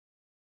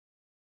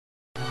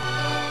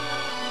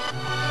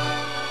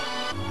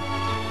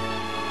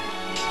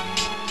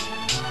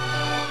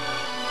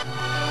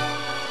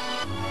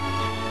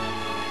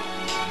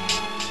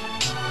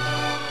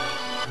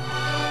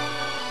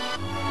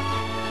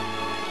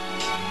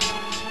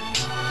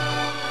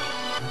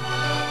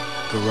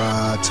Take a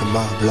ride to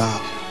my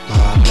block,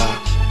 my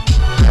block.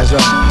 That's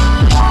right.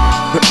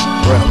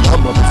 Well, my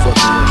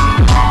motherfucking way.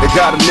 They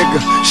got a nigga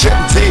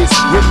shedding tears,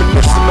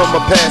 reminiscing on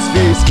my past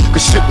fears.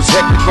 Cause shit was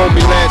hectic on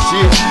me last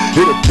year.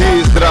 It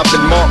appears that I've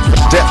been marked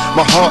for death.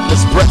 My heartless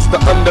breath's the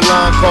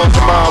underlying cause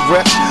of my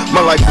arrest.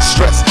 My life is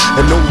stress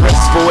and no rest,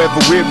 forever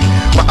weary.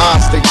 My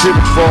eyes stay teary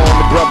for all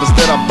the brothers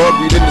that I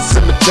buried in the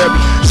cemetery.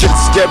 Shit's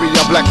scary,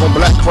 I'm black on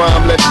black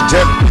crime,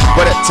 legendary.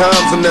 But at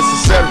times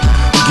unnecessary.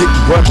 I'm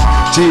getting running,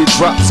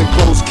 teardrops and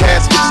closed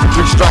caskets. The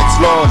 3 strikes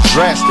law is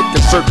drastic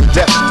and certain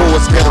death for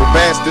us ghetto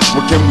bastards.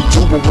 What can we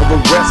do when we're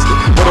arrested?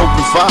 But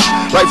open fire,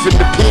 life in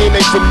the pen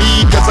ain't for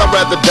me, cause I'd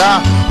rather die.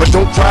 But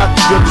don't cry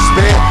through your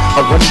despair.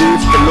 I wonder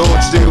if the Lord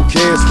still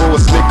cares for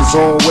us niggas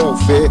on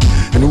welfare.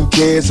 And who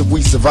cares if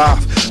we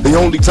survive? The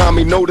only time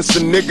he notice a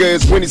nigga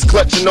is when he's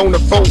clutching on the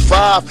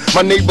 4-5.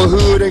 My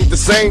neighborhood ain't the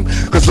same,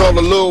 cause all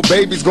the little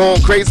babies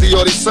going crazy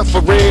or they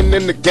suffering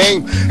in the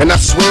game. And I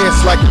swear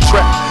it's like a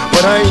trap,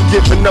 but I ain't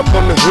giving up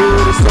on the hood.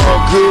 It's all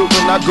good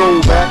when I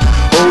go back.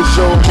 Oh,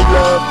 show me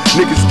love,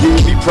 niggas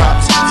give me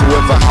props.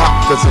 Forever hot,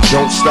 cause it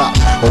don't stop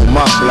on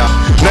my block.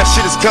 That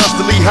shit is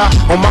constantly hot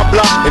on my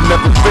block. It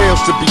never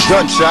fails to be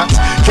gunshots.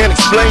 Can't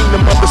explain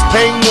the mother's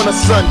pain when the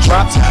sun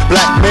drops.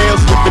 Black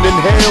males living in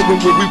hell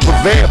when we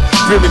prevail.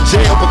 Fear in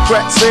jail, but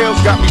crack sales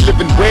got me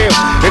living well.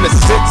 In a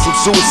sense, I'm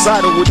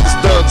suicidal with this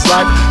thug's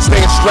life.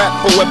 Staying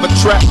strapped, forever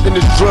trapped in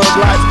this drug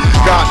life.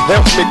 God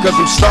help me, cause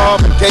I'm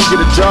starving, can't get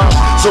a job.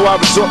 So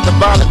I resort to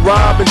violent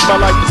robbings. My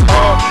life is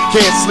hard,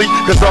 can't sleep,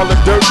 cause all the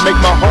dirt make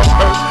my heart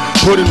hurt.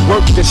 Put in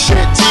work and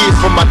shed tears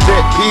for my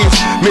dead peers.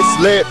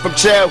 Misled from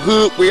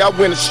childhood where I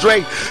went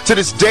astray. To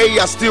this day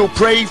I still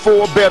pray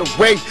for a better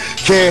way.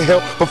 Can't help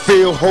but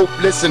feel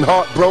hopeless and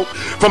heartbroken.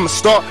 From the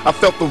start I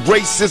felt the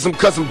racism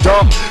cause I'm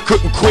dark.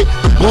 Couldn't quit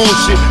the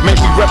bullshit, made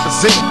me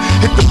represent.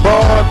 Hit the bar,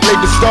 played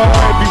the star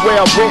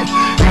everywhere I went.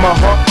 In my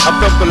heart I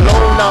felt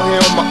alone out here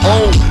on my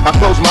own. I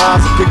close my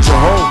eyes and picture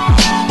home.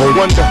 I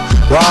wonder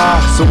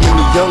why so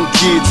many young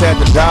kids had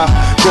to die.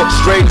 Caught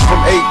strays from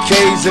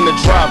AKs in the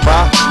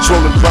drive-by.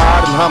 Swollen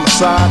pride and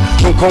homicide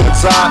don't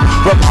coincide.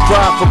 Brothers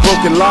cry for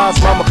broken lives,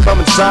 mama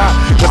come inside.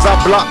 Cause our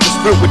block is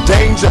filled with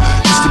danger.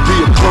 Used to be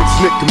a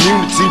close-knit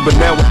community, but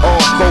now we're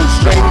all cold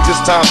strangers.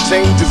 Time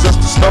changes us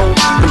to stone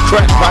and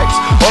crack pipes.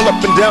 All up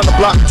and down the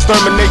block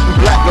exterminating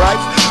black life.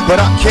 But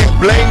I can't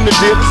blame the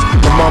dealers.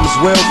 My mama's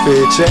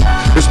welfare check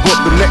is what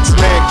the next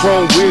man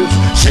chrome wheels.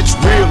 Shit's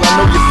real, I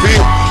know you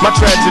feel my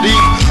tragedy.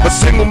 A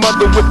single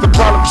mother with a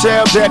problem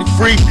child, daddy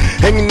free.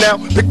 Hanging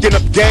out, picking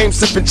up games,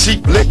 sipping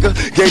cheap liquor.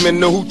 Gaming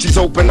the hoochies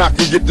hoping I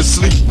can get to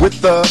sleep with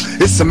her.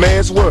 It's a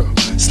man's world,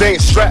 staying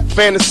strapped.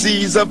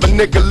 Fantasies of a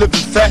nigga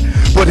living fat,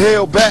 but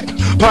held back.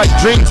 Pipe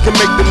dreams can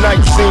make the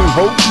night seem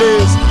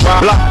hopeless.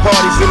 Block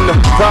parties in the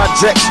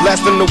projects,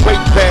 lasting the wait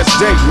past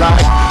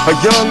daylight. A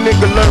young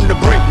nigga learned to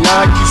break.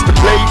 Now I used to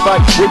play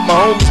fight with my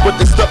homies, but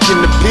they stuck in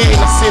the pen.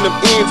 I seen them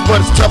ends, but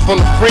it's tough on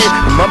the friend.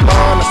 In my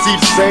mind, I see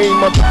the same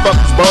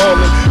motherfuckers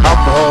ballin'.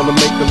 Alcohol to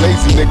make the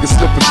lazy niggas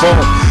slip and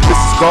fall. This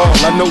is gone,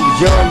 I know the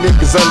young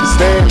niggas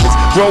understand this.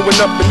 Growing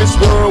up in this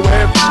world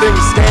where everything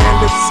is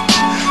scandalous.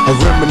 I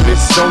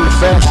reminisce on the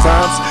fast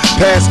times,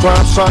 past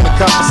crimes, trying to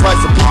cop a slice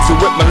of pizza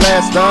with my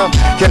last dime.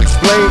 Can't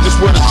explain just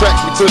what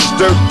attracts me to this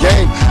dirty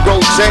game.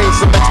 Gold chains,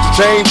 some extra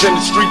change, and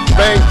the street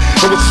fame.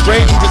 And what's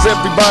strange is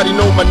everybody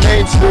know my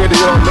name, swear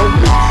they all know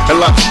me. And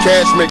lots of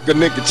cash make a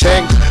nigga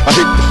change. I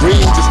hit the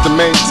green just to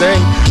maintain.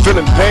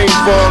 Feeling pain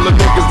for all the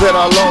niggas that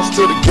I lost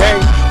to the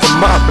game from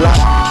my block.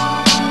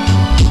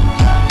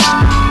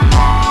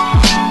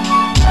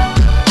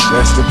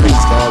 Rest in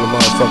peace to all the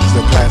motherfuckers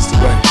that passed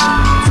away.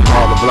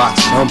 All the blocks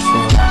that I'm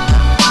from,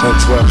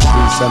 112th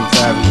Street, 7th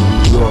Avenue,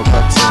 New York,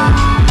 uptown,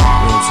 you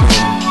know what I'm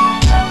saying?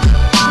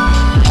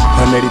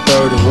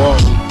 183rd and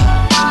Walton,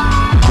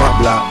 my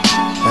block,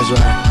 that's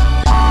right.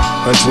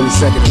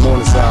 122nd and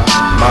Morningside,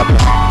 my block,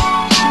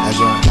 that's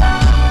right.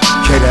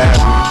 Cater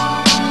Avenue,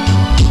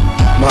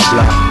 my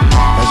block,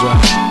 that's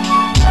right.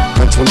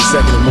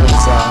 122nd and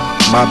Morningside,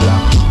 my block,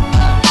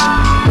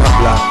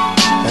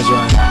 that's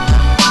right.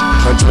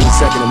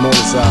 122nd and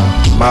Morningside,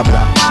 my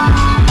block,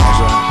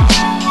 that's right.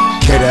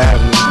 Cater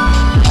Avenue,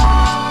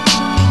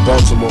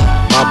 Baltimore,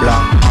 my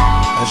block,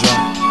 that's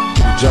right.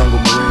 The Jungle,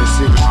 Marine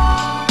City,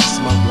 it's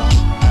my block.